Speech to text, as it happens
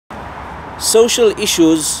Social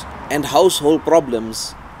issues and household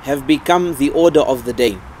problems have become the order of the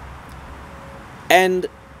day. And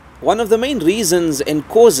one of the main reasons and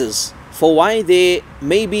causes for why there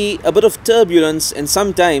may be a bit of turbulence and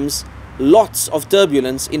sometimes lots of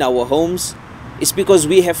turbulence in our homes is because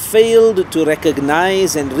we have failed to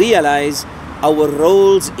recognize and realize our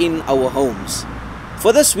roles in our homes.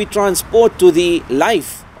 For this we transport to the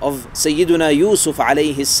life of Sayyiduna Yusuf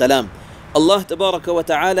alayhi salam. Allah tabaraka wa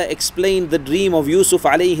ta'ala explained the dream of Yusuf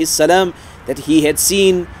alayhi salam, that he had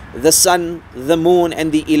seen the sun, the moon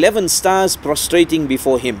and the 11 stars prostrating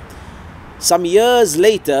before him. Some years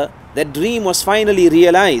later, that dream was finally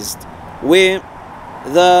realized, where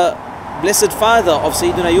the blessed father of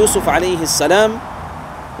Sayyidina Yusuf alayhi salam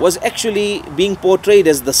was actually being portrayed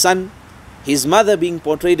as the sun, his mother being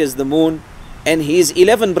portrayed as the moon, and his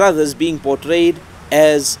 11 brothers being portrayed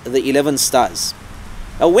as the 11 stars.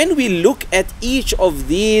 Now when we look at each of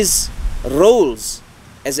these roles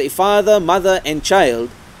as a father, mother and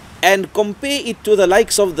child and compare it to the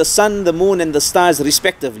likes of the sun, the moon and the stars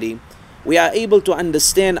respectively, we are able to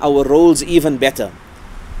understand our roles even better.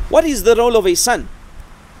 What is the role of a sun?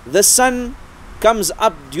 The sun comes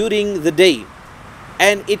up during the day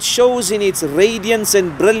and it shows in its radiance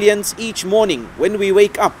and brilliance each morning when we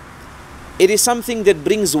wake up. It is something that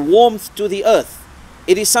brings warmth to the earth.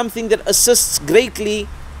 It is something that assists greatly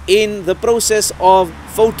in the process of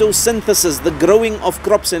photosynthesis, the growing of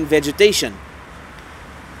crops and vegetation.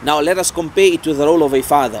 Now let us compare it to the role of a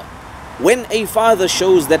father. When a father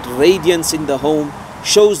shows that radiance in the home,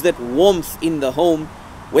 shows that warmth in the home,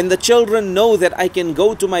 when the children know that I can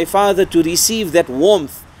go to my father to receive that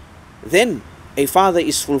warmth, then a father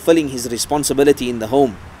is fulfilling his responsibility in the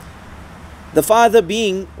home. The father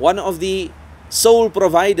being one of the sole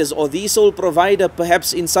providers or the sole provider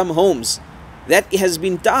perhaps in some homes, that has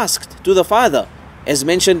been tasked to the father, as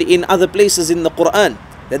mentioned in other places in the Quran,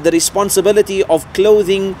 that the responsibility of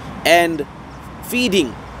clothing and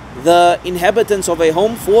feeding the inhabitants of a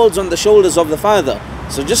home falls on the shoulders of the father.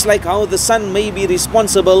 So just like how the son may be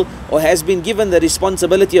responsible or has been given the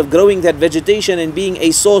responsibility of growing that vegetation and being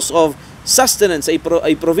a source of sustenance, a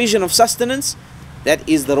provision of sustenance, that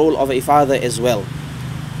is the role of a father as well.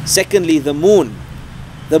 Secondly, the moon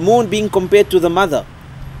being compared to the mother.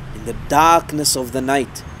 In the darkness of the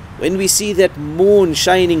night, when we see that moon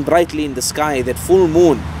shining brightly in the sky, that full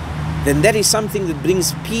moon, then that is something that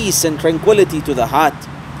brings peace and tranquility to the heart.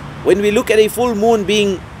 When we look at a full moon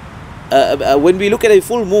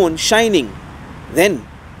shining, then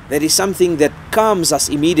that is something that calms us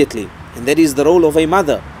immediately, and that is the role of a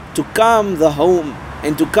mother, to calm the home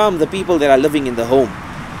and to calm the people that are living in the home.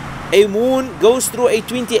 A moon goes through a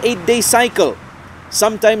 28-day cycle.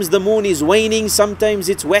 Sometimes the moon is waning, sometimes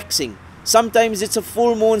it's waxing. Sometimes it's a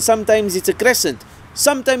full moon, sometimes it's a crescent.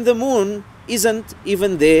 Sometimes the moon isn't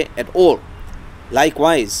even there at all.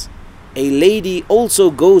 Likewise, a lady also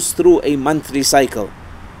goes through a monthly cycle.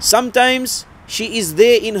 Sometimes she is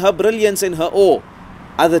there in her brilliance and her awe.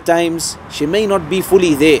 Other times she may not be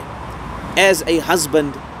fully there. As a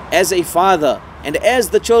husband, as a father, and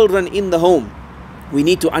as the children in the home, we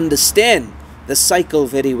need to understand the cycle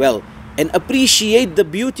very well and appreciate the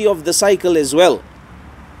beauty of the cycle as well.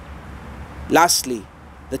 Lastly,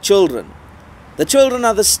 the children. The children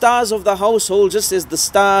are the stars of the household, just as the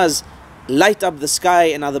stars light up the sky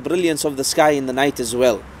and are the brilliance of the sky in the night as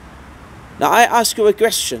well. Now I ask you a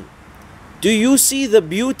question. Do you see the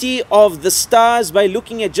beauty of the stars by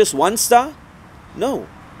looking at just one star? No.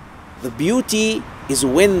 The beauty is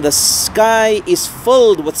when the sky is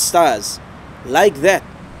filled with stars. Like that,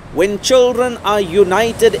 when children are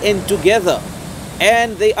united and together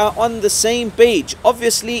and they are on the same page,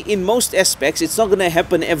 obviously in most aspects it's not going to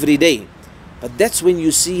happen every day, but that's when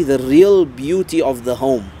you see the real beauty of the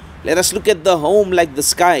home. Let us look at the home like the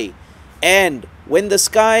sky, and when the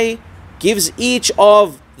sky gives each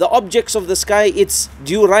of the objects of the sky its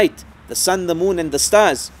due right, the sun, the moon and the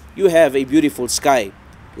stars, you have a beautiful sky.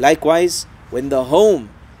 Likewise, when the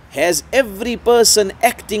home has every person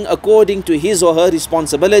acting according to his or her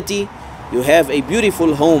responsibility, you have a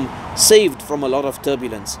beautiful home saved from a lot of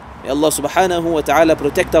turbulence. May Allah subhanahu wa ta'ala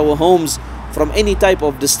protect our homes from any type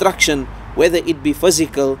of destruction, whether it be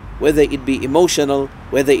physical, whether it be emotional,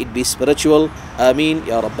 whether it be spiritual. Ameen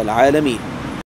Ya Rabbal Alameen.